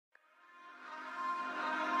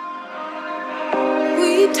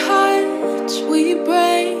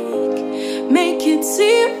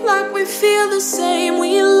we feel the same.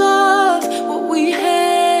 We love what we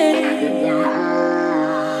hate.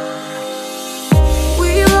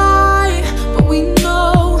 We lie, but we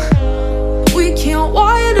know we can't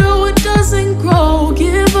water what doesn't grow.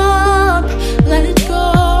 Give up, let it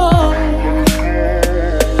go.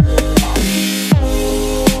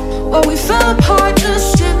 Well, we fell apart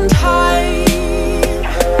just in time.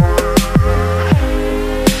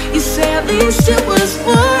 You say at least it was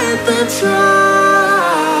worth the try.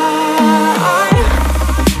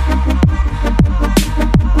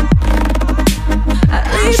 At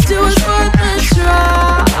least it was worth the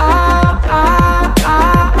try.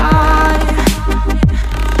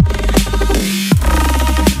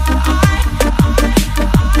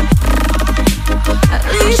 At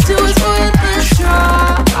least it was worth the try.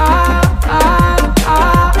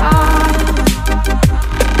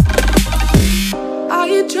 I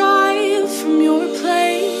drive from your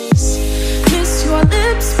place, miss your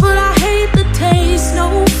lips, but I hate the taste.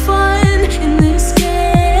 No fun in this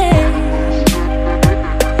game.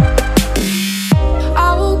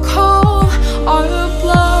 I will call our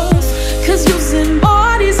bluff, 'cause using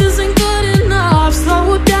bodies isn't good enough.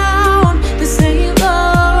 Slow down, this ain't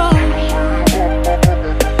love.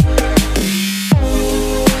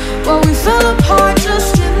 Well, we fell apart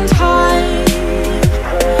just in time.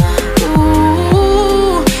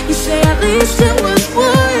 At least it was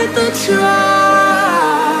worth the try.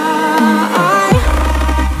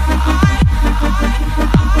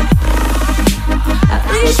 At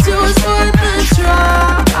least it was worth the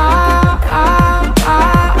try.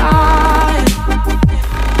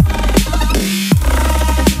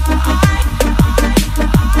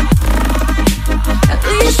 At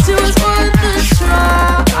least it was worth the try.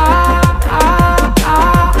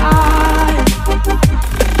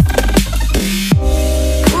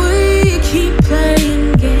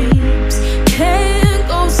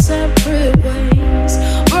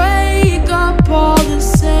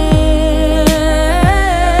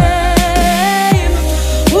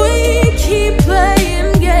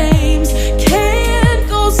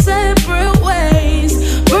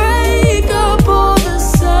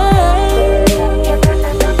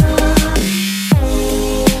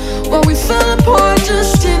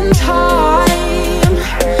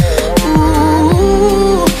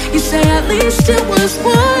 It was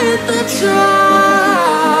worth the try.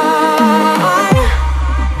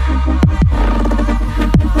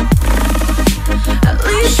 At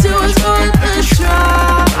least it was worth the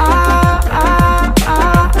try.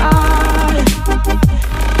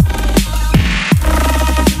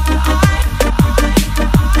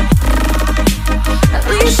 At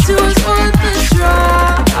least it was worth the try.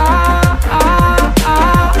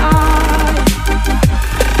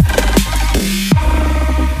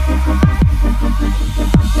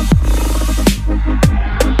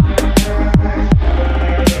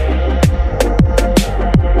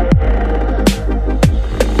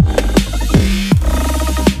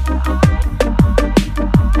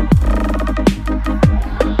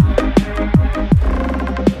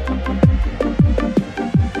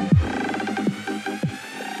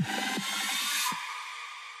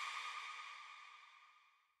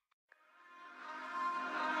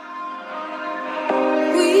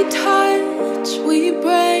 We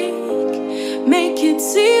break, make it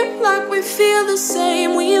seem like we feel the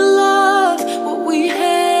same. We love what we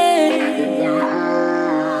hate.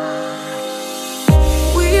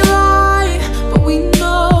 We lie, but we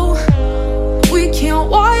know we can't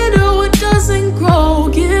water what doesn't grow.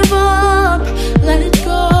 Give up, let it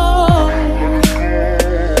go.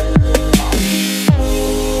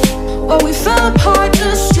 Well, we fell apart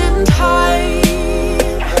just in time.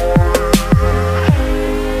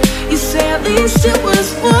 At least it was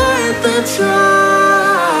worth the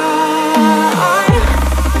try.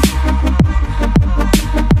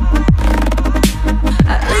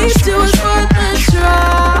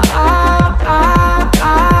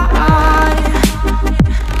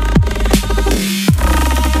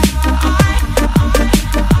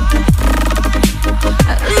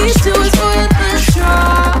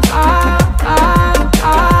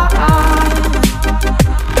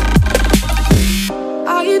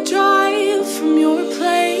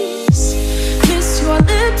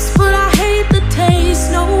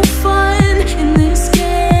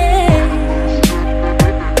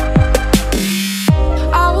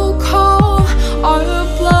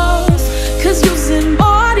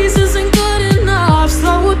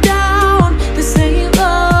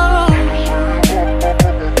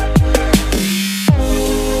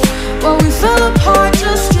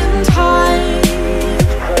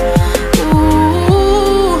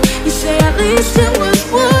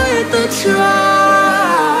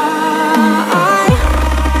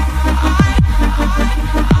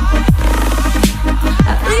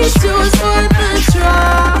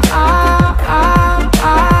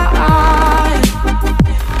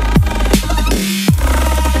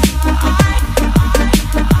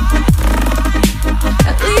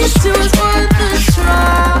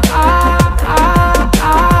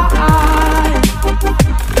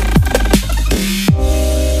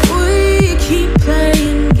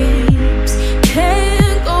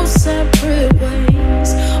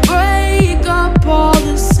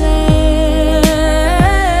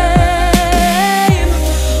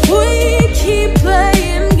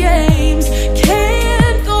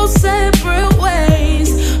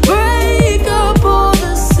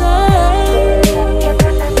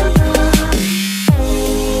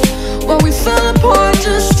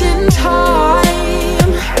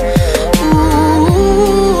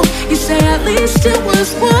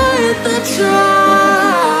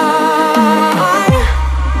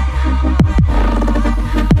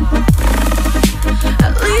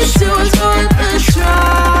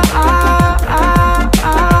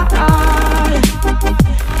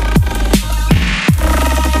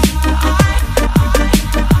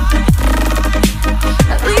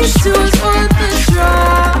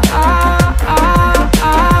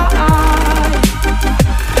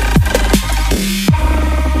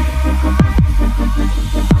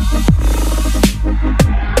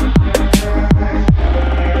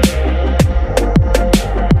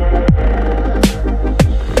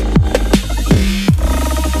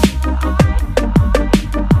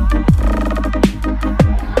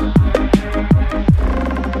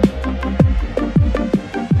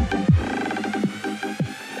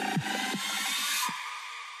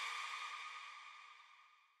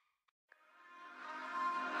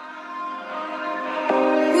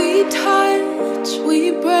 touch,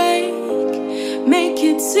 we break, make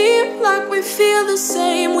it seem like we feel the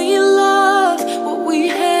same. We love what we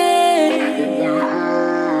hate.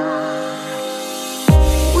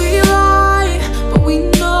 We lie, but we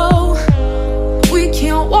know we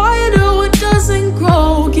can't water what doesn't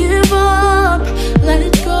grow. Give up, let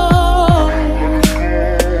it go.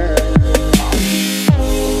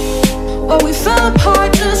 Well, we fell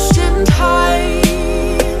apart just in time.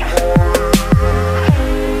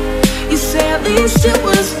 You say at least it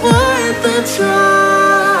was worth the try.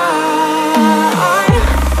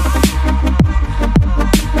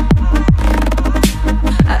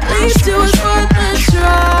 At least it was worth the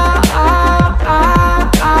try.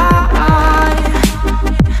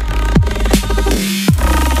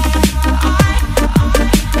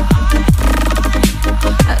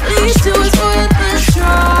 At least it was worth the try.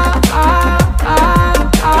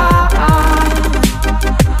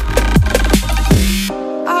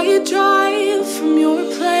 I drive from your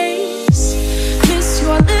place, miss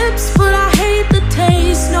your lips, but I hate the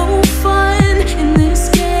taste. No fun in this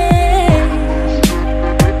game.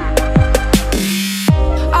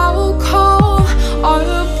 I will call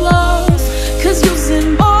our bluff, 'cause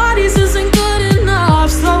using bodies isn't good enough.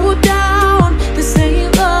 Slow down, this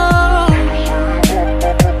ain't love.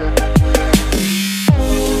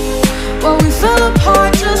 Well, we fell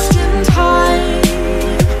apart just in time.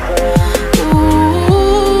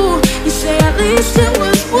 At least it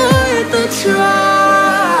was worth the try.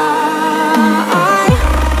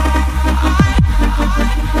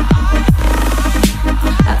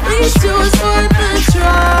 At least it was worth the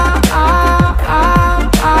try.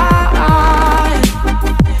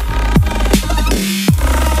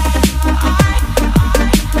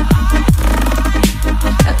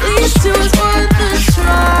 At least it was worth the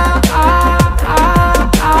try.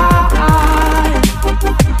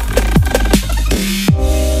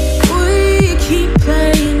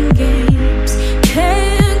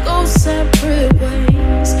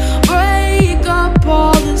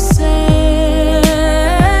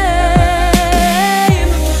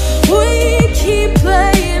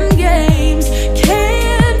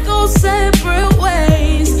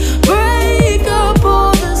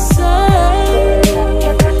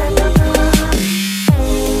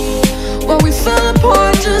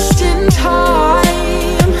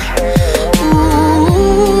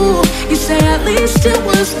 It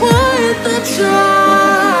was worth the try.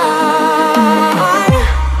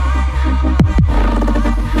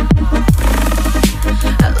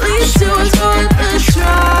 At least it was worth the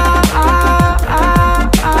try.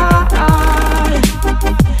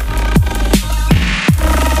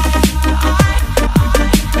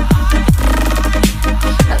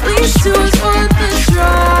 At least it was worth the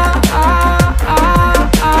try.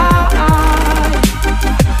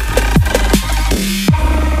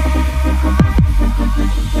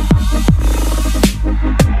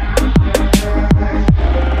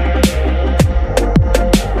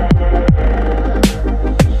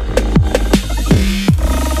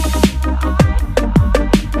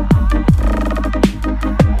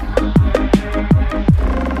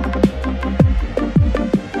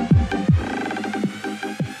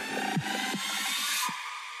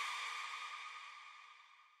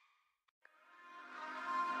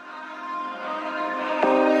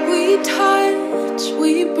 We touch,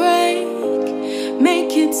 we break,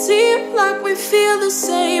 make it seem like we feel the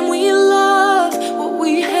same. We love what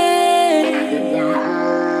we hate.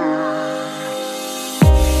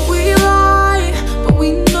 We lie, but we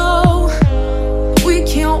know we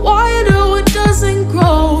can't water what doesn't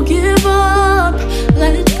grow. Give up,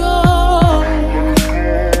 let it go.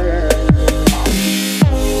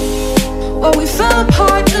 Well, we fell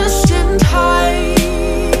apart just in time.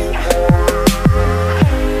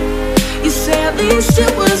 At least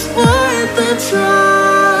it was worth the try.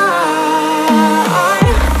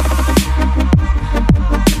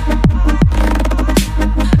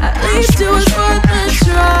 At least it was worth the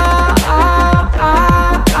try.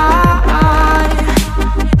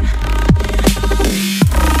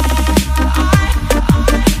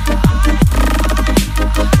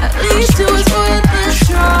 At least it was worth the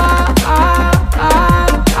try.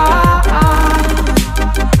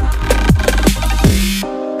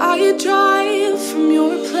 I drive from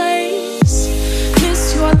your place, miss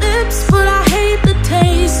your lips, but I hate the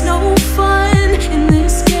taste. No fun in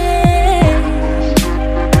this game.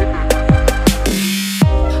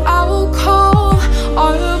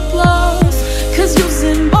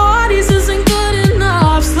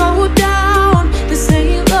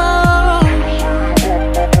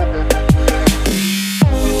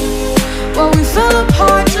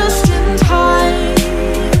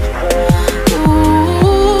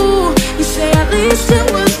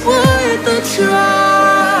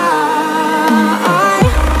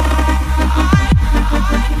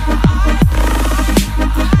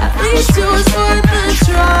 least it was worth the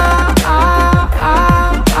try.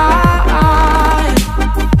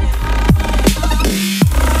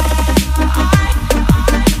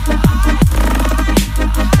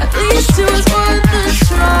 At least it was worth the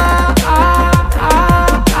try.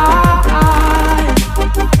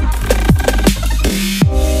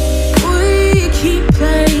 We keep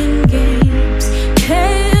playing games,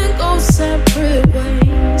 can't go separate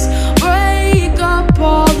ways, break up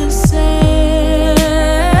all the same.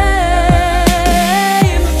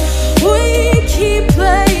 We keep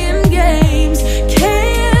playing games,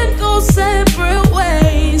 can't go separate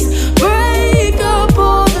ways, break up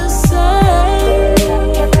all the same.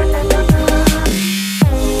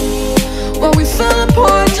 Well, we fell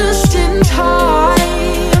apart just in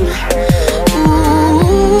time.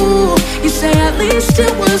 Ooh, you say at least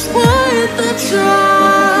it was worth the try.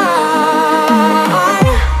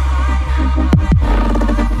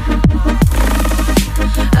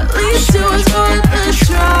 At least it was worth the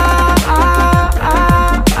try.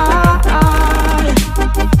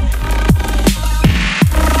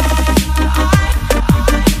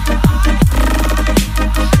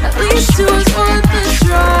 At least it was worth the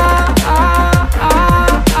try.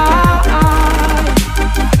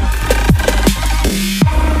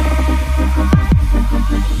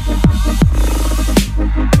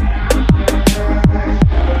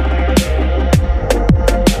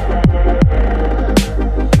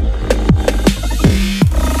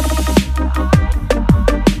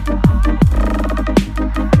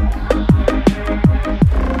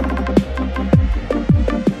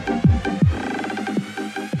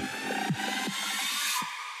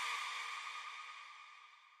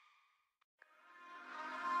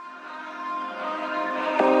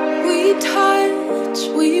 We touch,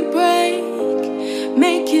 we break,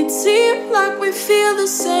 make it seem like we feel the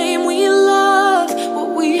same. We love what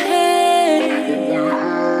we hate.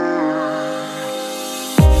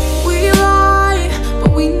 We lie,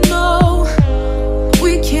 but we know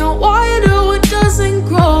we can't water what doesn't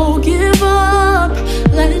grow. Give up,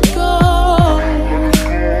 let it go.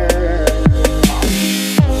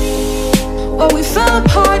 Well, we fell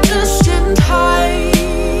apart just in time.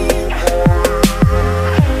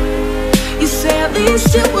 At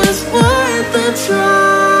least it was worth the try.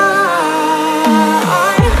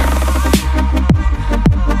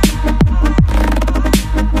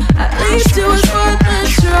 At least it was worth the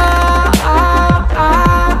try.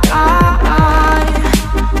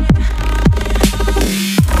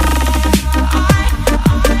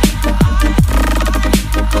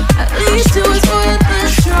 At least it was worth the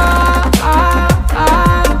try.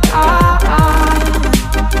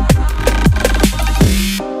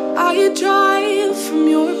 Are you dry from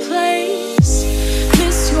your place?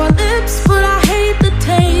 Miss your lips, but I hate the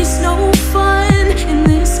taste. No fun in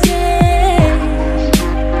this game.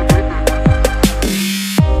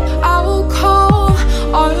 I will call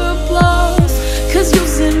all your bluff, 'cause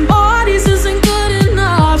using bodies isn't good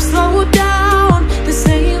enough. Slow down, this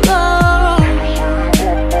ain't love.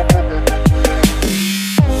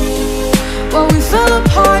 Well, we fell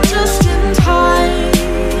apart just in time.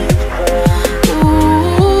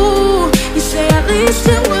 At least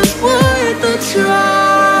it was worth the try.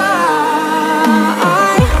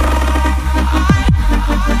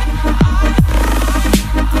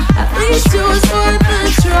 At least it was worth the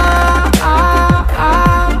try.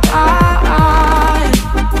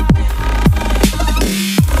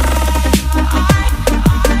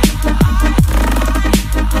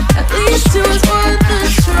 At least it was worth the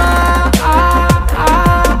try.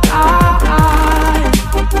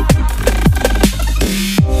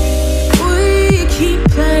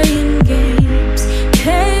 Playing games,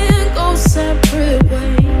 can't go separate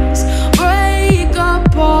ways, break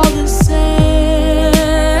up all the same.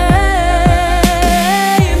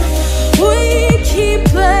 We keep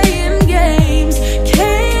playing games,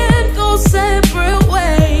 can't go separate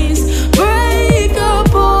ways, break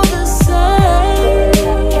up all the same.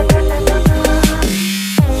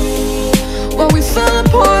 Well, we fell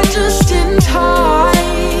apart just in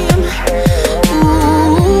time.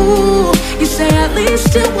 Ooh, you say at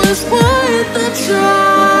least it was worth the try.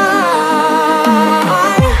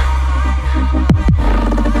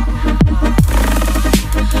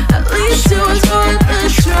 At least it was worth the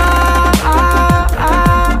try.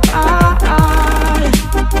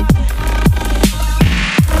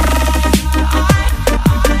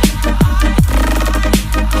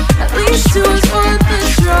 At least it was worth the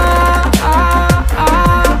try.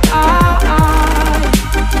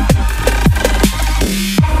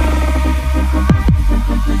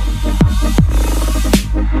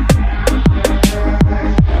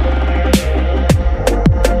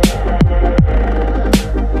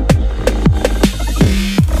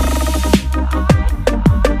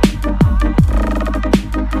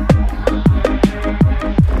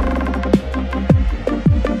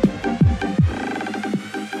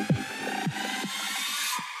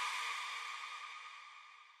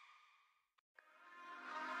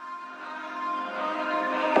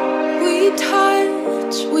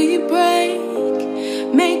 touch, we break.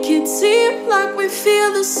 Make it seem like we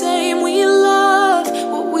feel the same. We love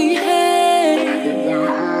what we hate.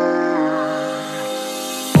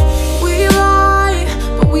 We lie,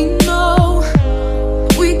 but we know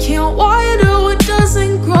we can't water what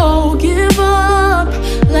doesn't grow. Give up,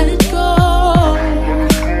 let it go.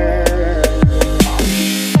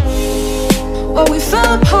 Well, we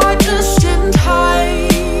fell apart just in time.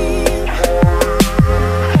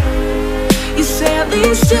 You say at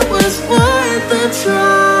least it was worth the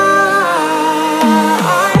try.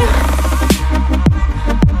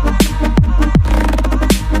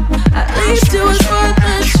 At least it was worth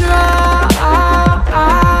the try.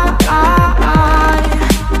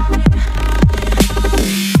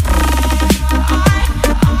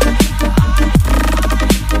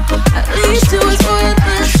 At least it was worth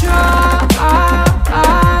the try.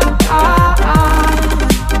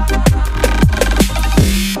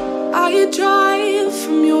 I drive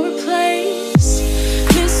from your place,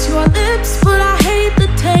 miss your lips, but I hate the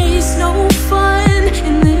taste. No fun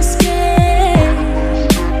in this game.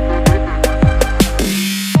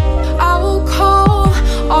 I will call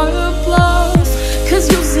our bluff, 'cause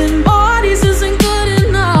using bodies isn't good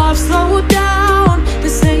enough. Slow down,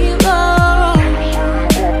 this ain't love.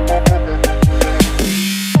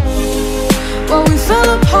 Well, we fell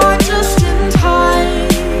apart just in time.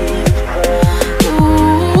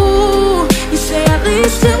 At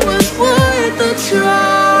least it was worth the try.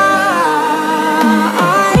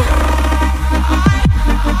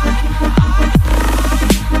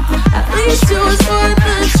 At least it was worth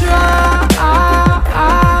the try.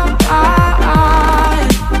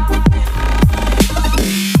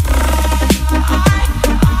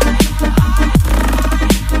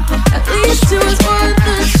 At least it was worth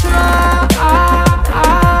the try.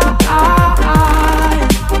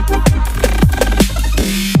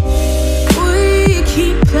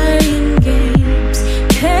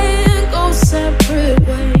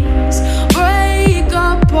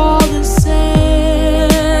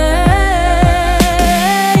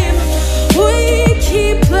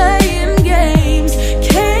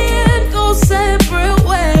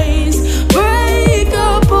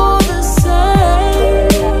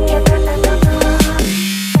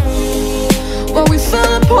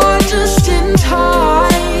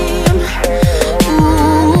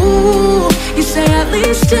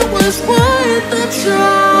 It was worth the try.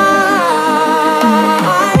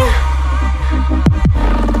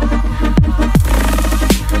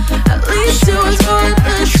 At least it was worth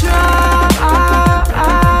the try.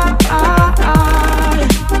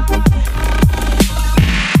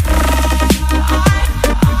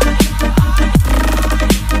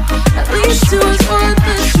 At least it was worth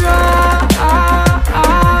the try.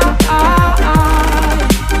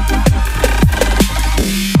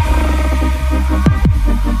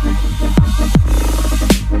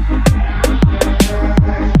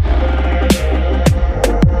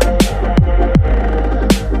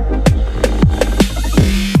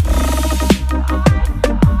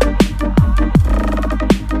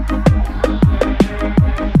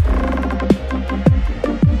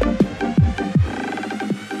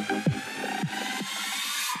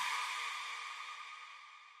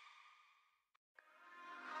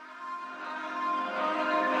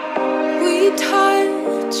 We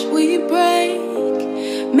touch, we break.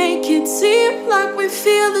 Make it seem like we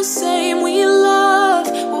feel the same. We love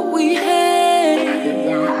what we hate.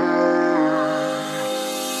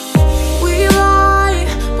 We lie,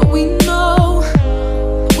 but we know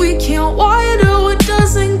we can't water what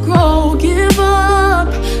doesn't grow. Give up,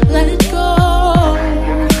 let it go.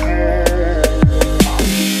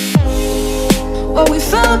 Well, we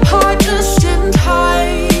fell apart just in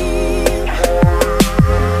time.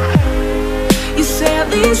 At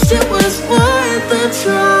least it was worth the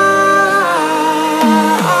try.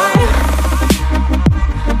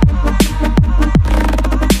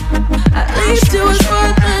 At least it was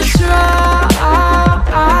worth the try.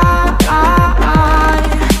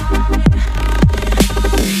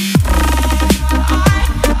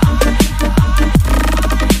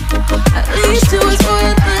 At least it was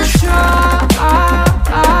worth the try.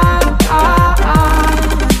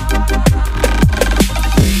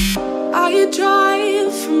 I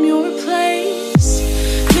drive from your place,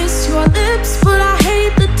 miss your lips, but I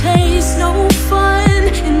hate the taste. No fun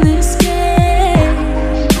in this game.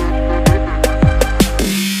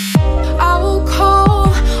 I will call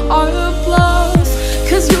our bluff,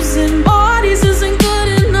 'cause using bodies isn't good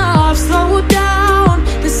enough. Slow down,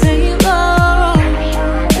 this ain't love.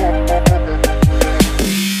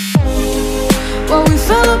 Well, we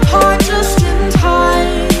fell apart just in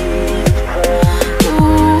time.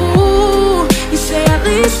 Ooh, you say at least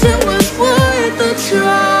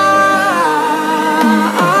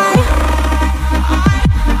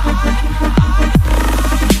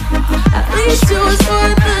least it was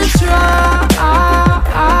worth the try.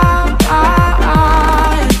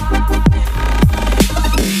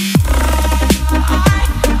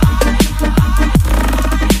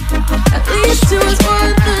 At least it was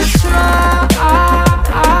worth the try.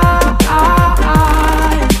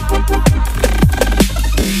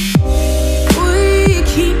 We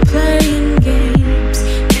keep playing games,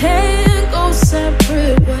 can't go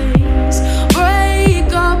separate ways,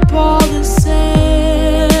 break up all the same.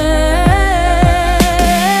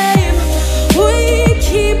 We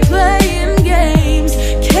keep playing games,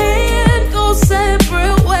 can't go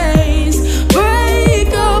separate ways,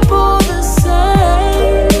 break up all the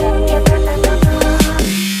same.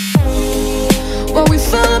 Well, we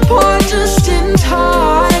fell apart just in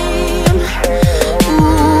time.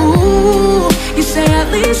 Ooh, you say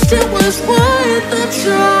at least it was worth the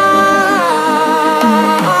try.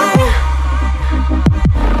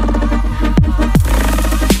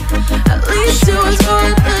 At least it was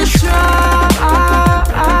worth the try.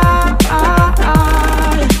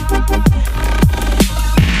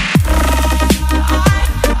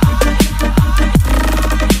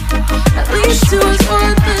 At least it was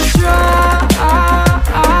worth the try.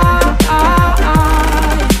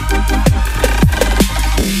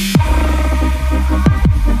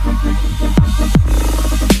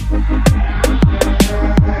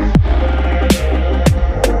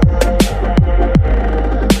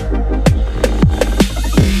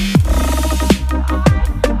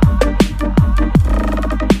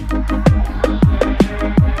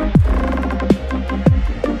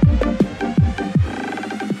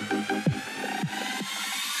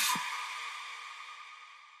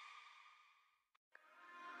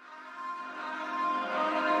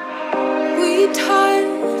 We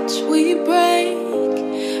touch, we break,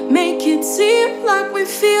 make it seem like we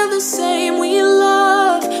feel the same. We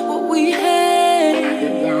love what we hate.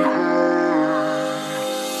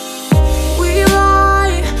 We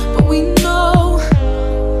lie, but we know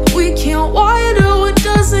we can't water what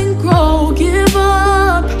doesn't grow. Give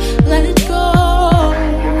up, let it go.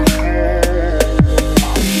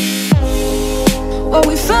 Well,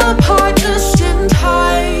 we fell apart just in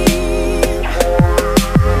time.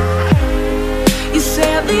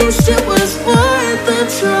 At least it was worth the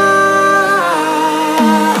try.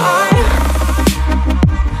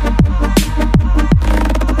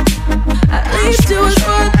 At least it was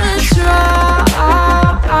worth the try.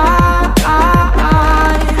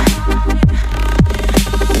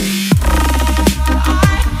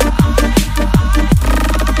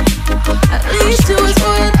 At least it was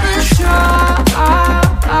worth the try.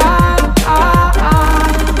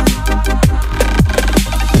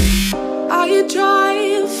 I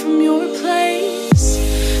drive from your place,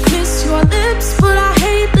 miss your lips, but I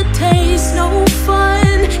hate the taste. No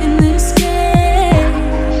fun in this game.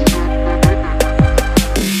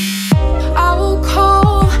 I will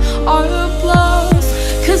call our bluff,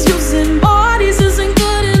 'cause using bodies isn't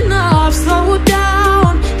good enough. Slow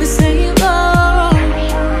down, this ain't love.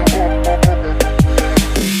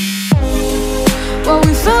 Well,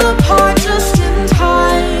 we fell apart just in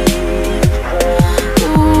time.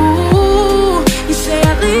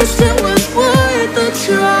 At least it was worth the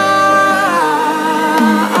try.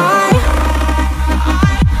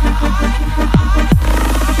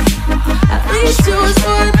 At least it was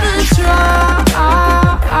worth the try.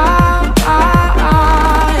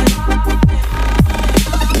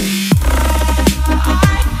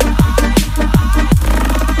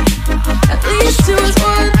 At least it was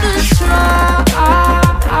worth the try.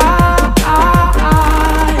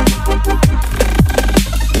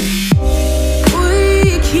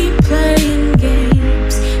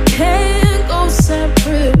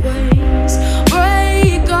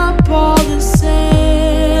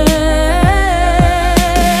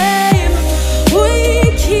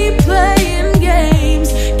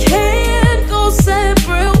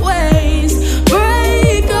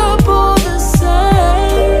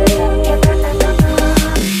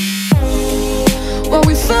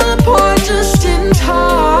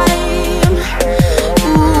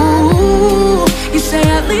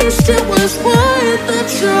 It was worth the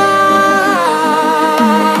try.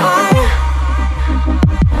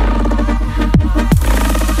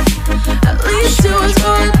 At least it was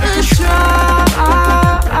worth the try.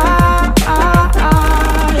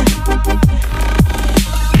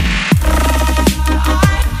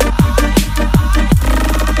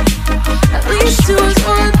 At least it was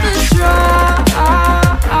worth the try.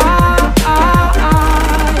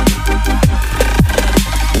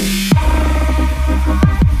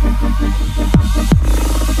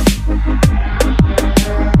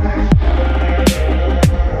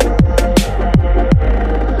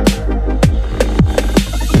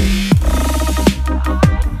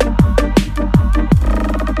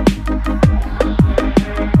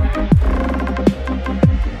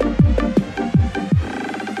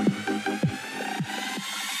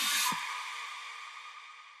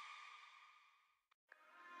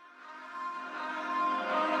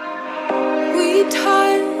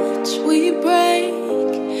 we break,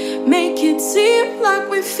 make it seem like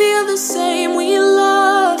we feel the same. We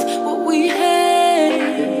love what we hate.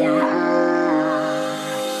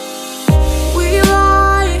 We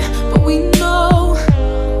lie, but we know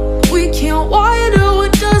we can't water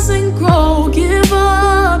what doesn't grow. Give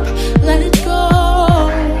up, let it go.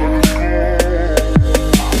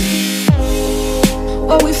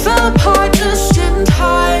 Well, we fell apart just in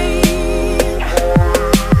time.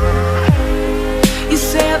 You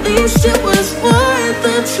say at least it was worth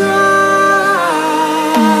a try.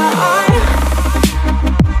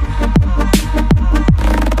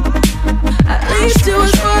 At least it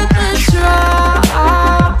was worth a try.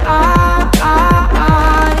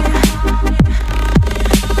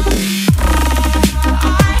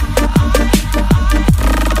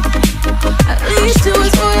 At least it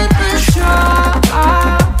was worth a try.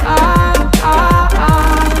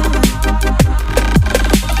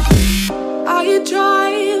 I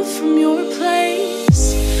drive from your place,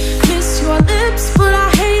 miss your lips, but I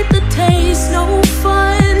hate the taste. No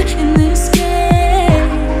fun in this game.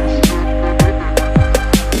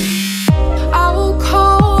 I will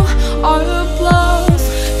call our bluff,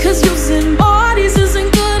 'cause using bodies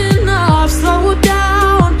isn't good enough. Slow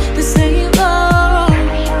down, this ain't love.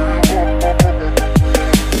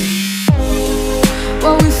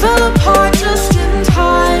 Well, we fell apart just in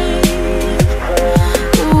time.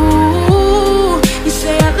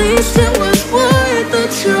 At least it was worth a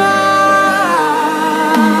try.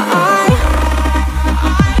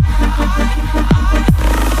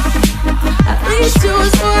 At least it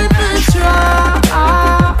was worth a try.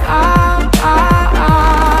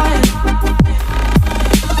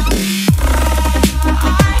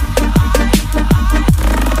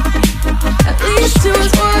 At least it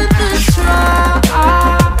was worth a try.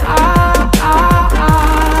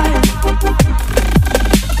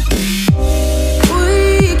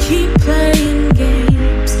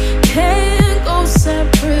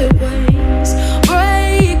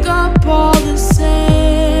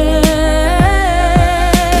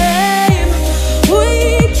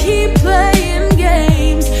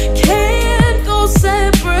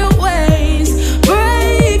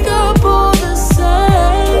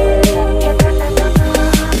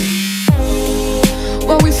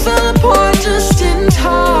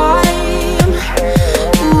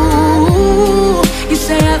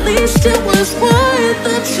 It was worth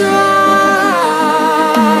a try.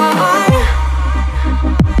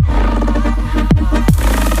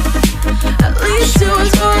 At least it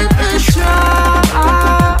was worth a try.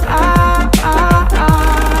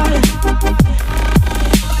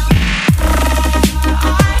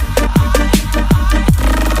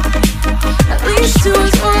 At least it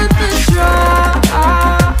was worth a try.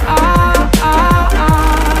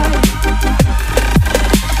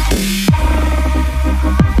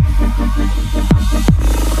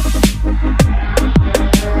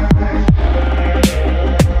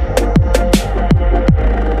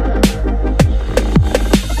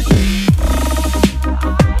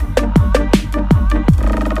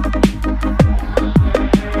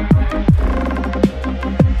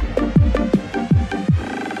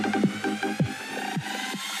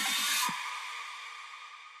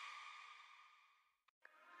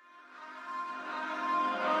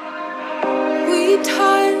 We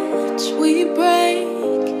touch, we break,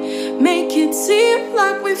 make it seem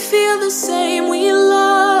like we feel the same. We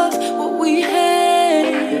love what we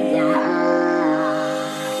hate.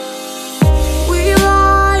 We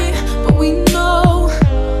lie, but we know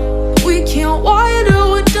we can't water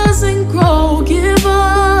what doesn't grow. Give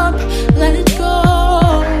up, let it go.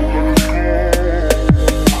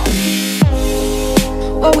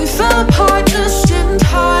 Well, we fell apart just in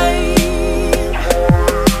time.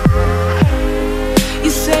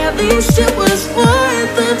 At least it was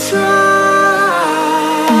worth a try.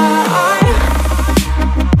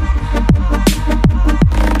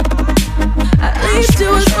 At least it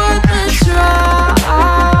was worth a try.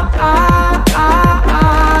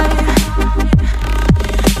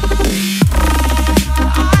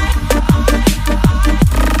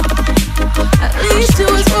 At least it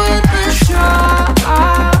was worth a try.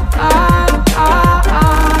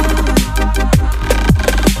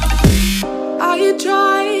 I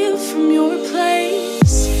drive from your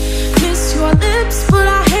place, miss your lips, but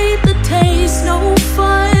I hate the taste. No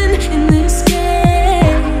fun in this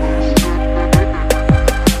game.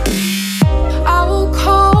 I will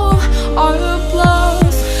call our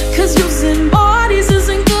bluff, 'cause using bodies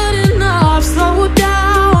isn't good enough. Slow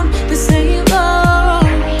down, this ain't love.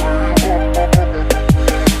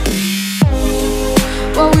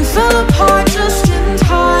 Well, we fell apart just in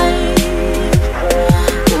time.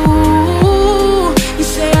 Ooh, you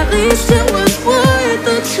say at least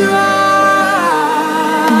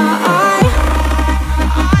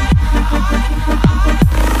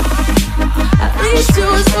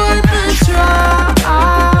was worth the try.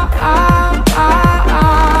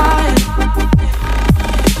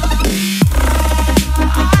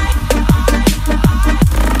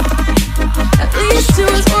 At least it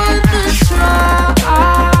was worth the try.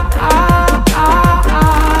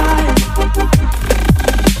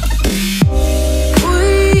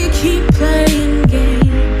 We keep playing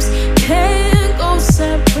games, can't go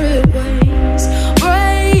separate ways,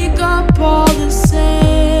 break up all the same.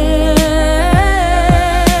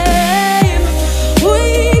 We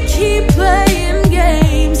keep playing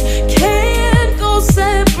games, can't go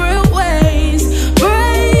separate ways,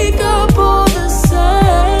 break up all the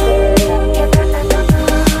same.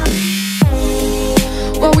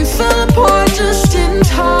 Well, we fell apart just in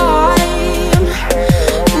time.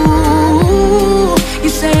 Ooh, you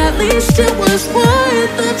say at least it was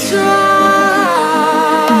worth the try.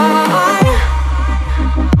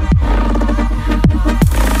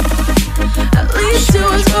 At least it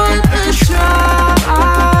was worth the try.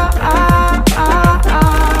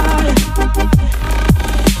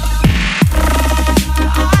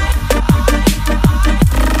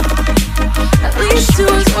 At least it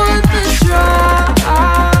was worth the try.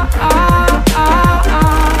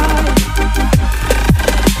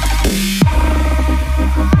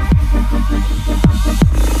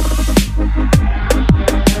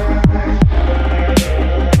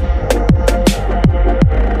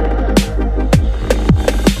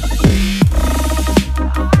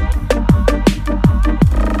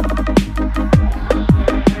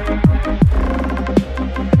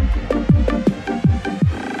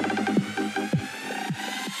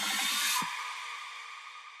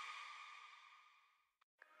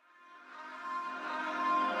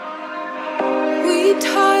 We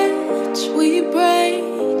touch, we break,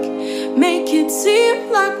 make it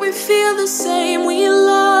seem like we feel the same. We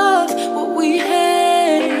love what we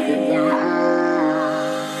hate.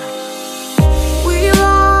 We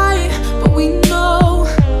lie, but we know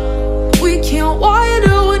we can't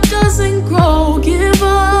water what doesn't grow. Give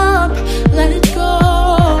up, let it go.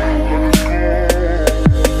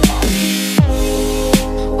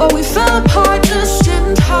 Well, we fell apart just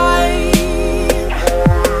in time.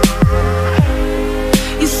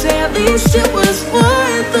 At least it was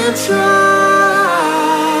worth the try.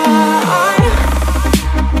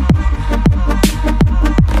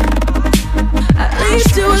 At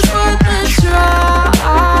least it was worth the try.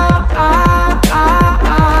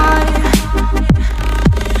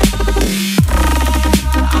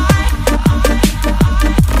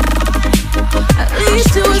 At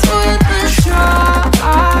least it was worth the try.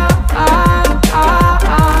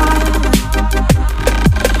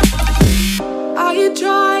 Are you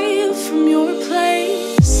dry from your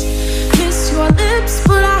place? Miss your lips,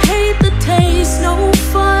 but I hate the taste. No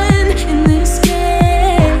fun in this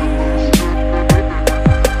game.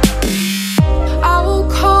 I will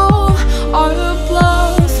call our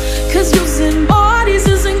bluff, 'cause using bodies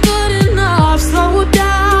isn't good enough. Slow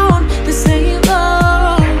down, this ain't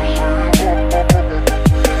love.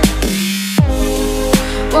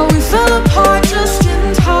 Well, we fell apart just in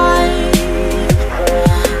time.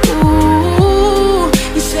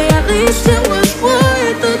 At least it was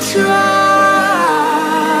worth the try.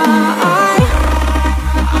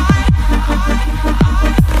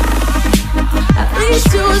 At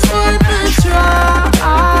least it was worth the try.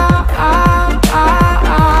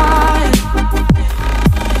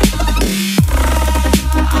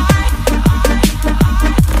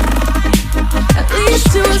 At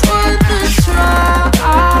least it was worth the try.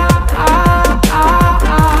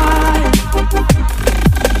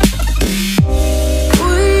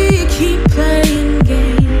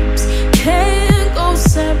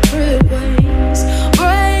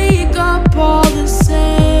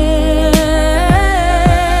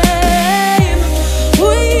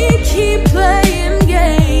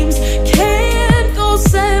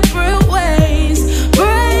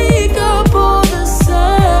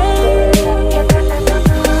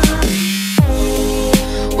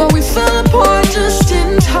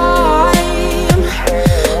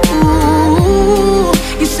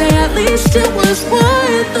 At least it was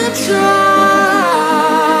worth the try.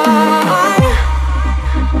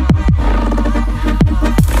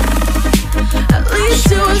 At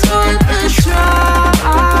least it was worth the try.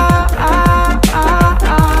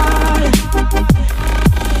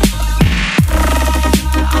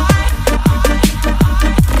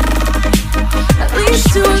 At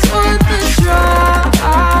least it was worth the try.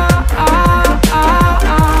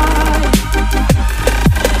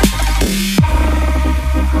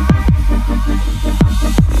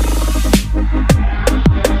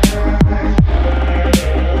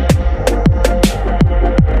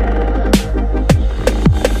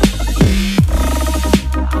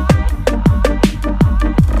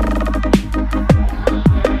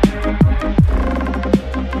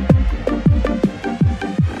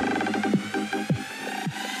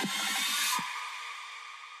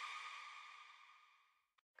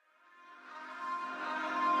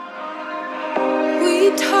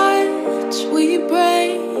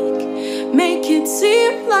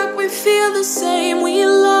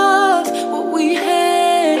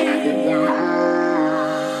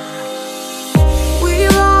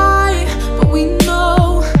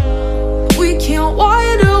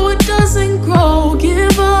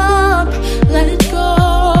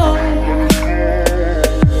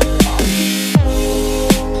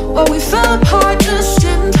 Well, we fell apart just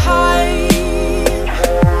in time.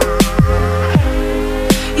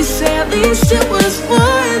 You say at least it was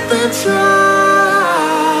worth the try.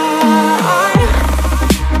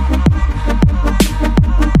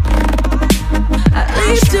 At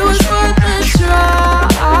least it was worth the try.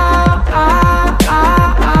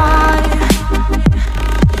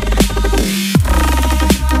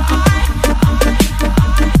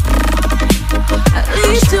 At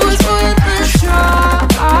least it was worth the try.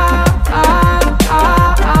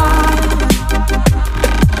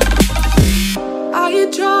 Are you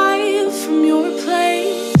drive from your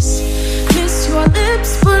place? Miss your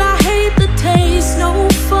lips, but I hate the taste. No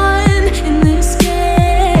fun in this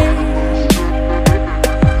game.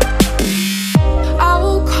 I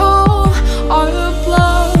will call all your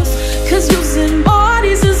bluff, 'cause using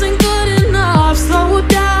bodies isn't good enough. Slow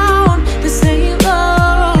down, this ain't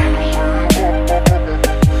love.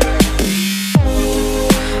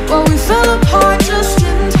 Well, we fell apart just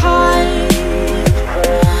in time.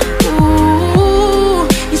 Ooh,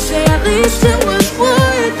 you say at least it was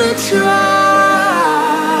worth the try.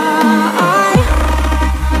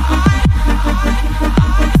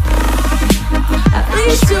 At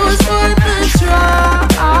least it was worth the try.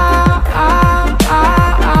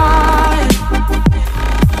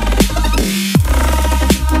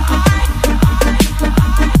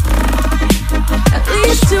 At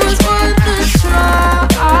least it was worth the try.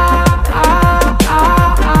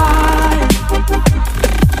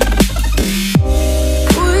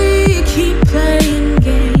 We keep playing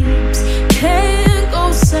games, can't go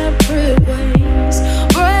separate ways.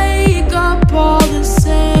 Break up all the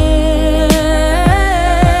same.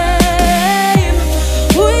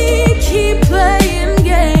 We keep playing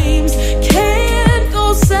games, can't go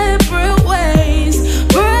separate ways.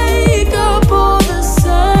 Break up all the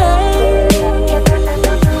same.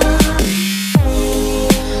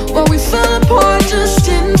 Well, we fell apart just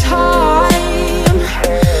in time.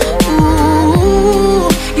 Ooh,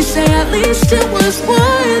 you say at least it was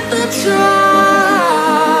worth the try.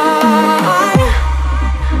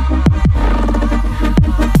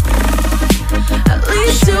 At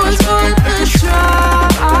least it was worth the try.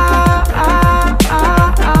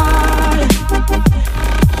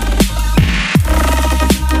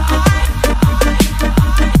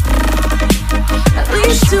 At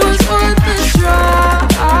least it was worth the try.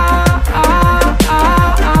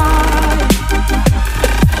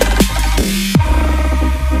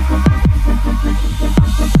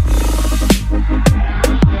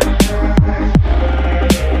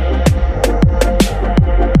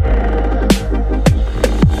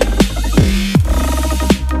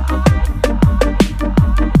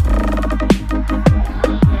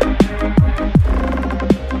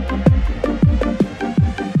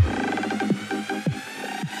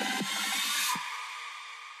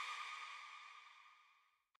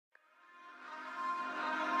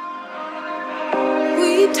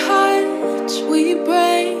 We touch, we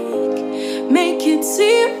break, make it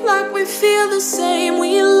seem like we feel the same.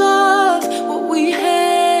 We love what we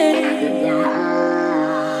hate.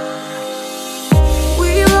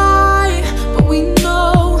 We lie, but we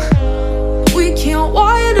know we can't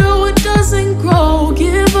water what doesn't grow.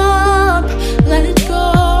 Give up, let it go.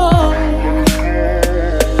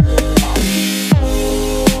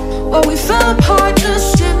 Well, we fell apart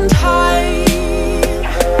just in time.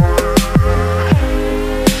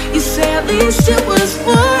 You say at least it was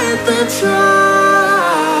worth the try.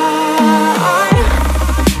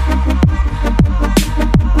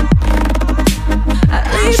 At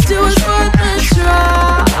least it was worth the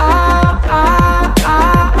try.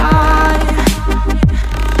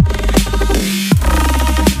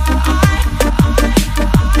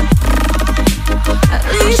 At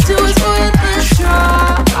least it was worth the try.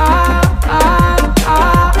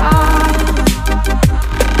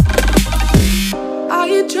 Are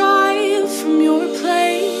you drive from your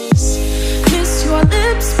place? Miss your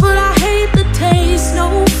lips, but I hate the taste. No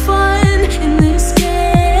fun in this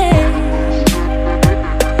game.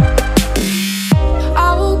 I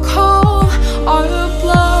will call all your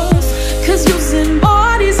bluff, 'cause using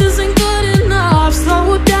bodies isn't good enough.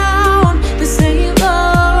 Slow down, this ain't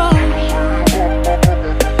love.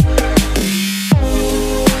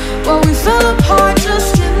 Well, we fell apart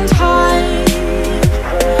just in time.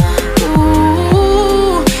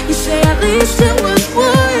 Ooh, you say at least it was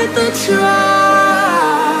worth the try.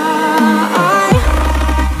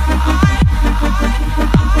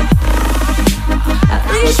 At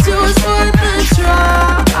least it was worth the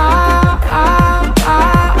try.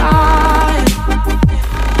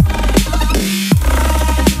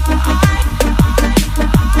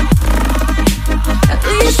 At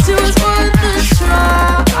least it was worth the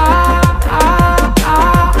try.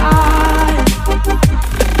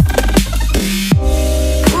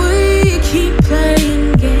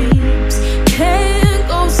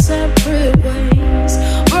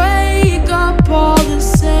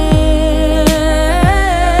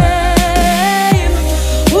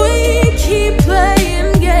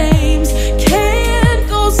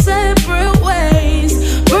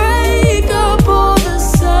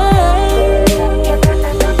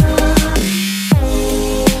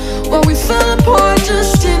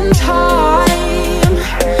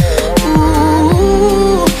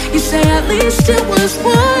 least it was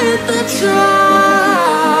worth the try.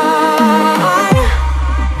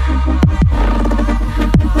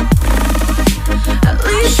 At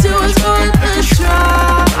least it was worth the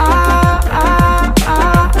try.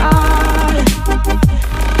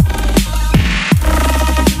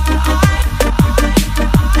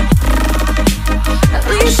 At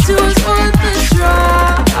least it was worth the try.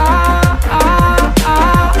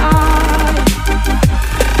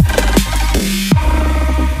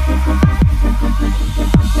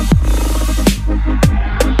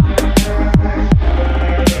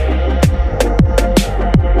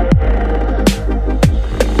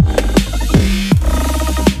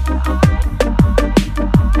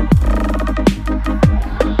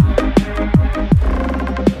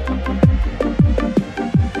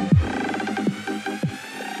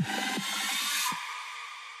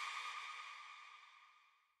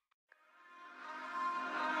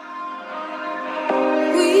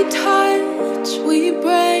 We touch, we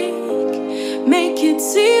break, make it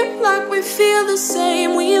seem like we feel the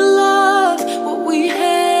same. We love what we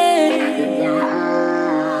hate.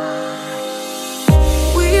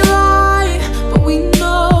 We lie, but we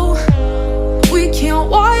know we can't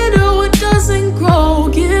water what doesn't grow.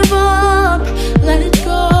 Give up, let it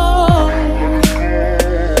go.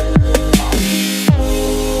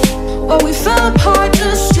 Well, we fell apart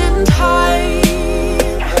just in time.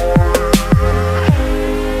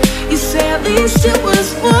 At least it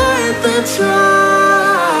was worth the try.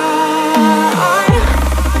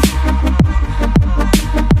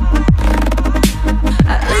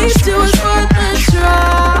 At least it was worth the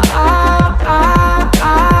try.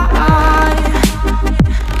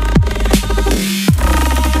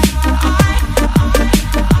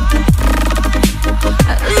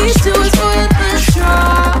 At least it was worth the try.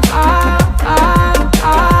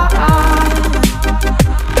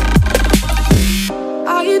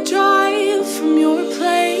 Are you drive from your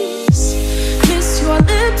place? Miss your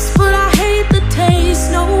lips, but I hate the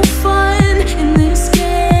taste. No fun in this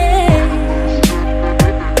game.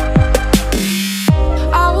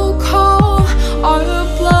 I will call our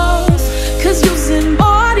bluff, 'cause using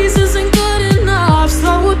bodies isn't good enough.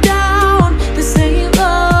 Slow down, this ain't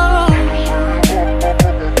love.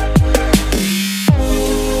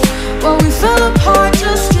 Well, we fell apart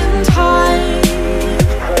just in time.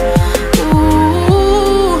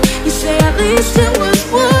 At least it was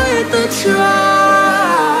worth the try.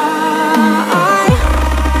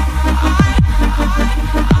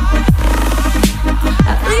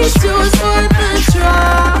 At least it was worth the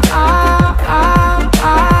try.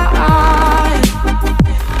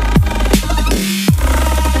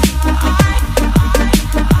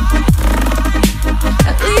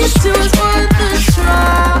 At least it was worth the try.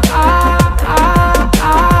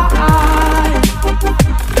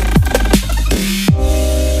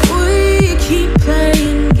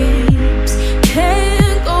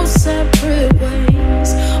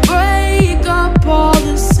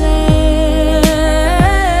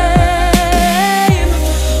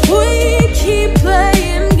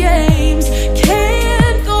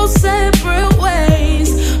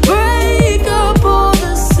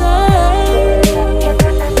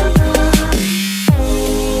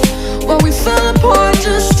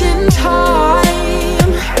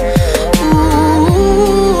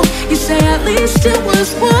 It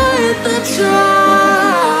was worth the try.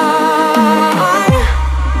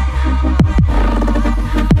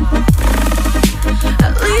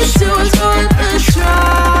 At least it was worth the try.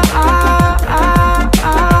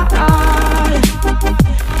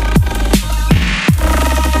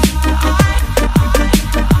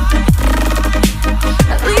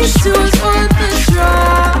 At least it was worth the try.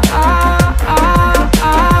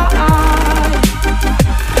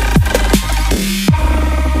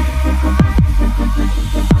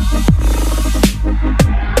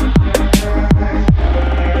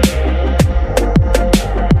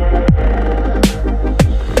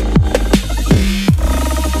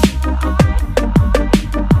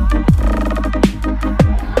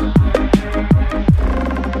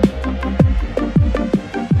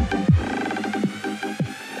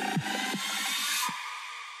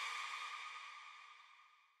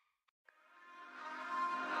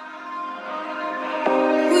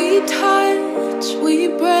 We touch, we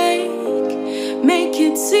break, make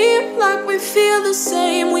it seem like we feel the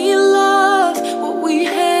same. We love what we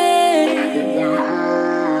hate.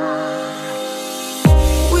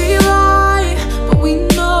 We lie, but we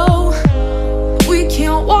know we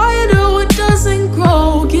can't water what doesn't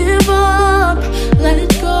grow. Give up, let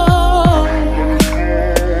it go.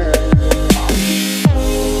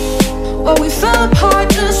 Well, we fell apart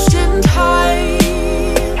just in time.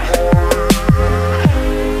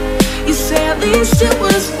 least it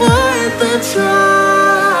was worth the try.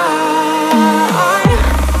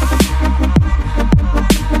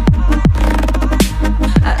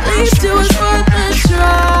 At least it was worth the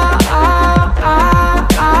try.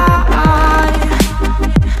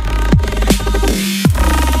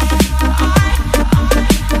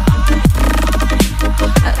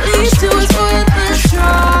 At least it was worth the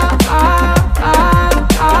try.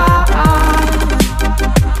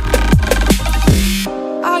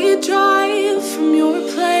 I drive from your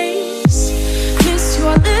place, miss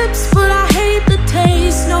your lips, but I hate the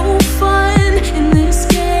taste. No fun in this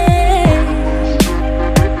game.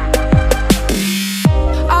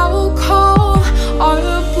 I will call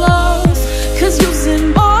our bluff, 'cause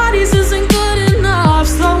using bodies isn't good enough.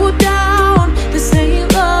 Slow down, this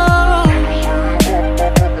ain't love.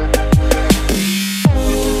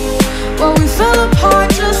 Well, we fell apart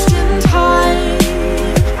just in time.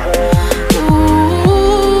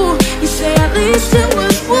 At least it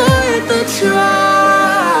was worth the try.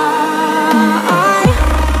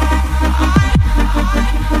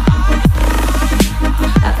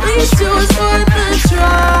 At least it was worth the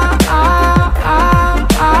try.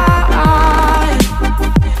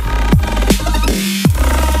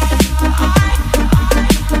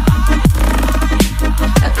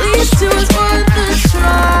 At least it was worth the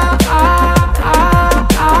try.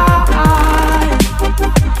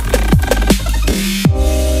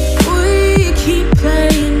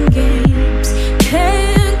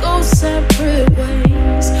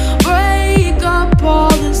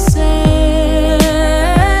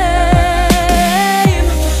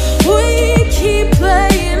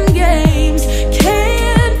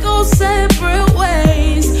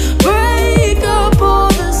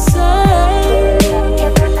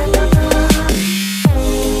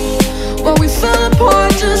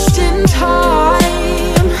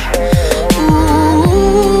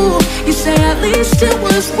 It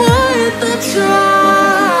was worth the try.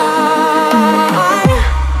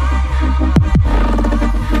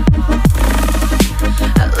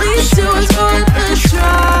 At least it was worth the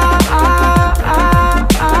try.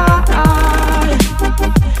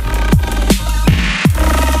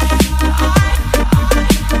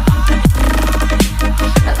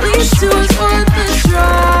 At least it was worth the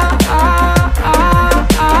try.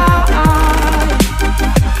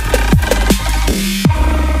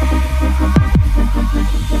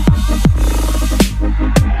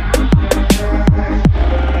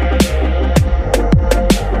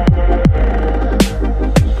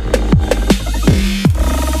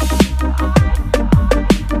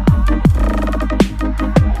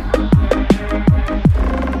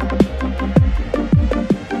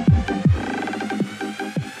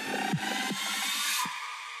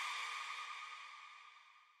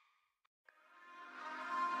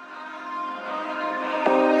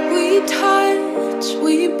 Touch,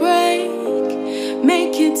 we break,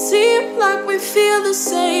 make it seem like we feel the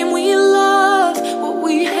same. We love what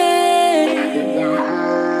we hate.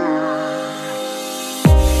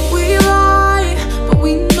 We lie, but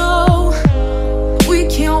we know we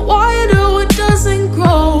can't water what doesn't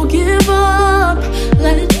grow. Give up,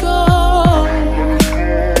 let it go.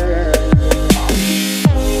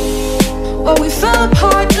 Well, we fell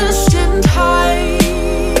apart just in time.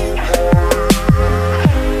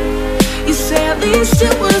 At least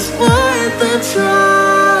it was worth the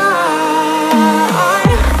try.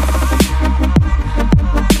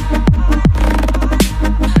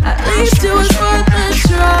 At least it was worth the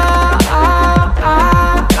try.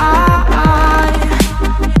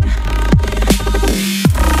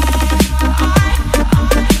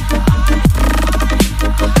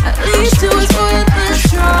 At least it was worth the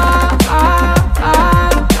try.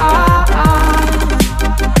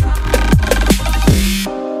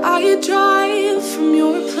 I drive from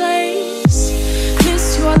your place, miss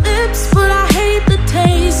your lips, but I hate the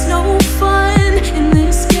taste. No fun in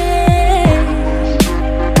this game.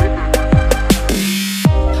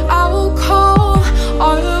 I will call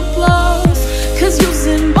our bluff, 'cause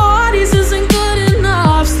using bodies isn't good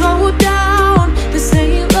enough. Slow down, this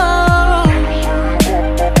ain't love.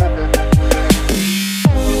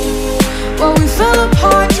 Well, we fell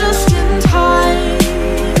apart just in time.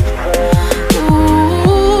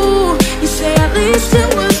 At least it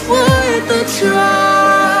was worth the try.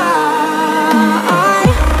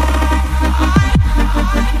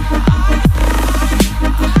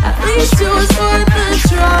 At least it was worth the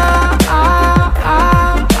try.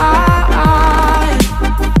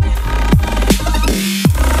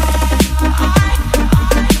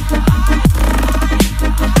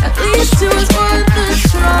 At least it was worth the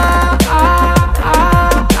try.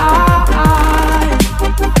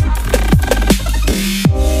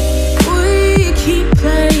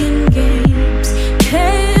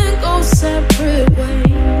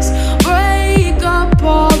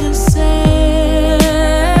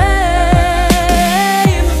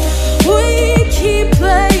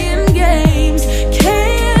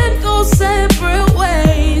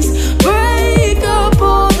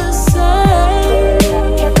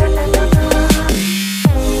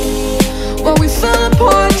 Well, we fell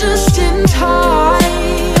apart just in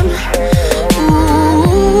time.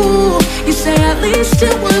 Ooh, you say at least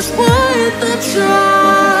it was worth the try.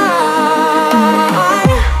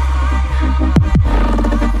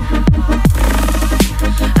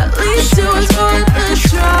 At least it was worth the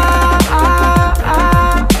try.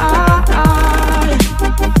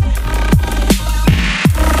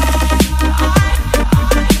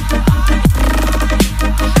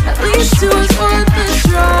 At least it was worth the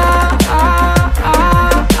try.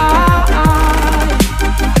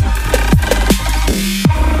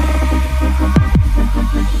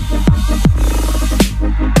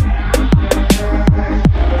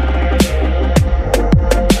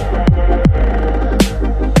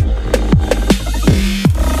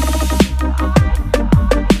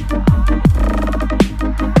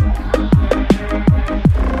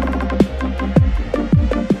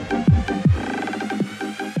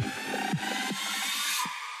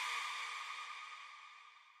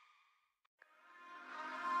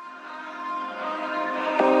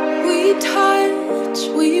 We touch,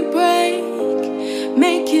 we break,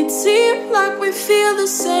 make it seem like we feel the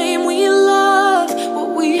same. We love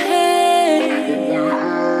what we hate.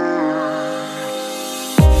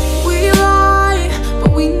 We lie,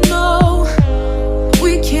 but we know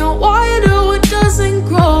we can't water what doesn't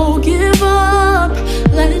grow. Give up,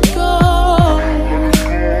 let it go.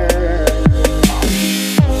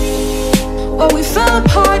 Well, we fell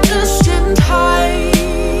apart just in time.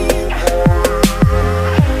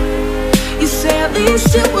 At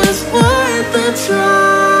least it was worth the try.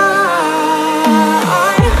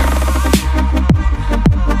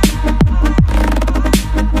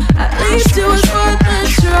 At least it was worth the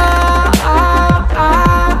try.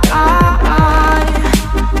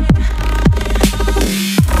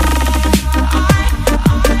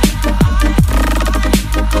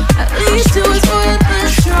 At least it was worth the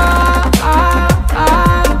try.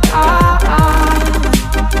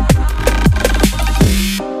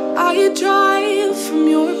 Are you drive from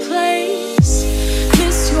your place?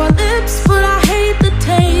 Miss your lips, but I hate the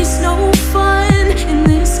taste. No fun in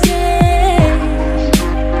this game.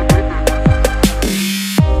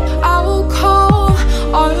 I will call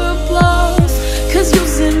our bluff, 'cause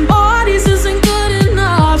using bodies isn't good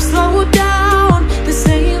enough. Slow down, this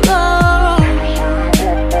ain't love.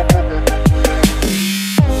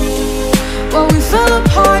 Well, we fell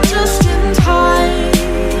apart just in time.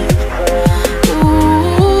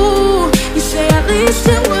 At least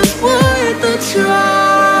it was worth the try.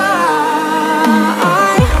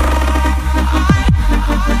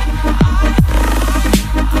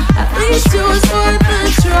 At least it was worth the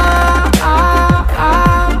try.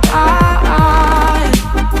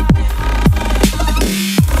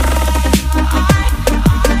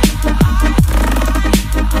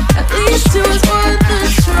 At least it was worth the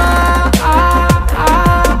try.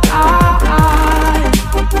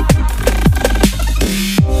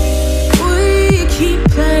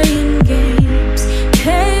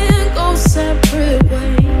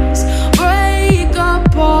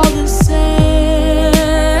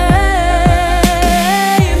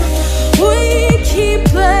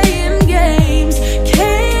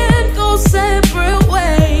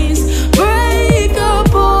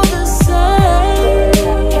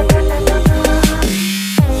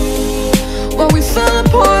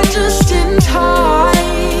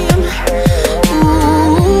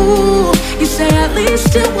 At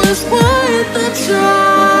least it was worth the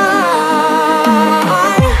try.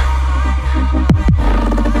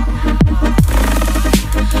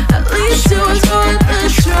 At least it was worth the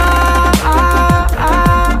try.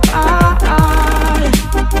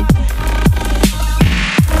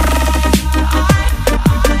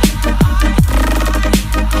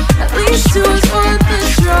 At least it was worth the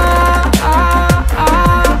try.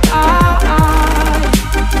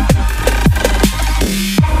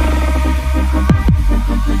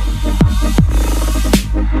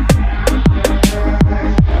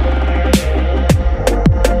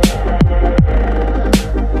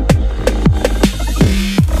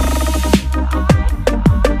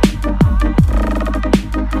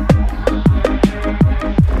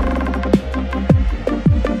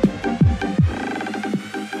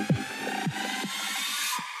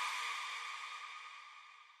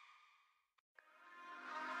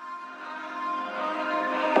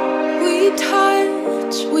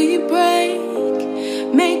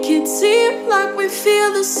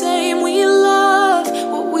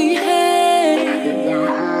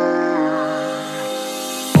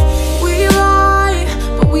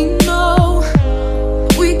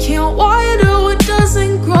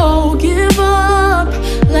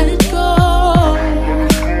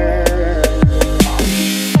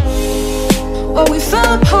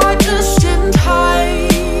 fell apart just in time.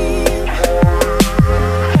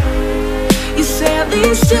 You say at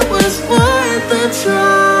least it was worth the try.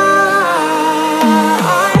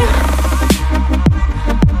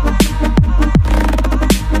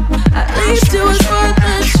 At least it was worth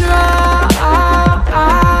the try.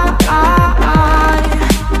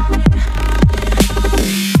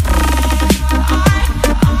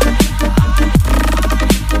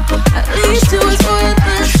 At least it was worth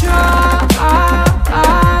the try.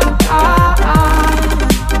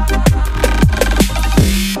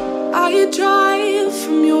 I drive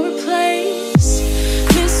from your place,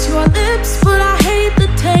 miss your lips, but I hate the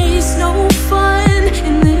taste. No fun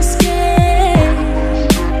in this game.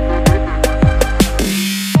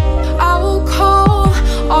 I will call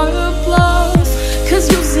our bluff, 'cause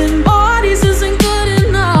using bodies isn't good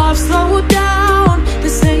enough. Slow down,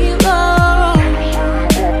 this ain't love.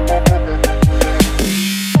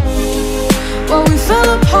 Well, we fell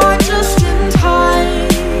apart just in time.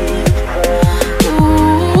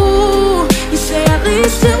 Ooh, you say at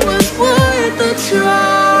least it was worth the try.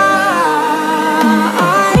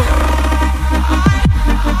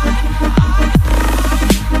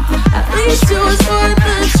 At least it was worth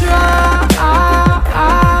the try.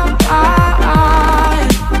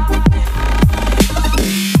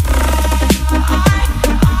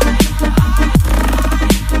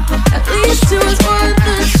 At least it was worth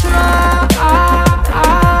the try.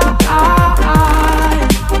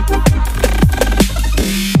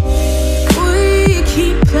 We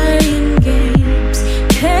keep playing games,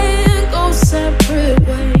 can't go separate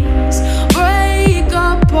ways. Break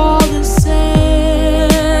up all the same.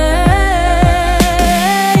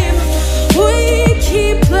 We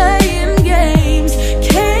keep playing games,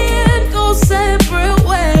 can't go separate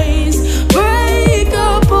ways. Break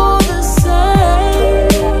up all the same.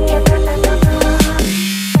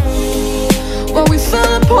 Well, we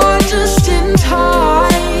fell apart just in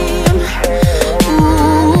time.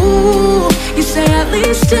 Ooh, you say at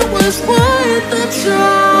least it was worth the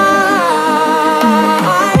try.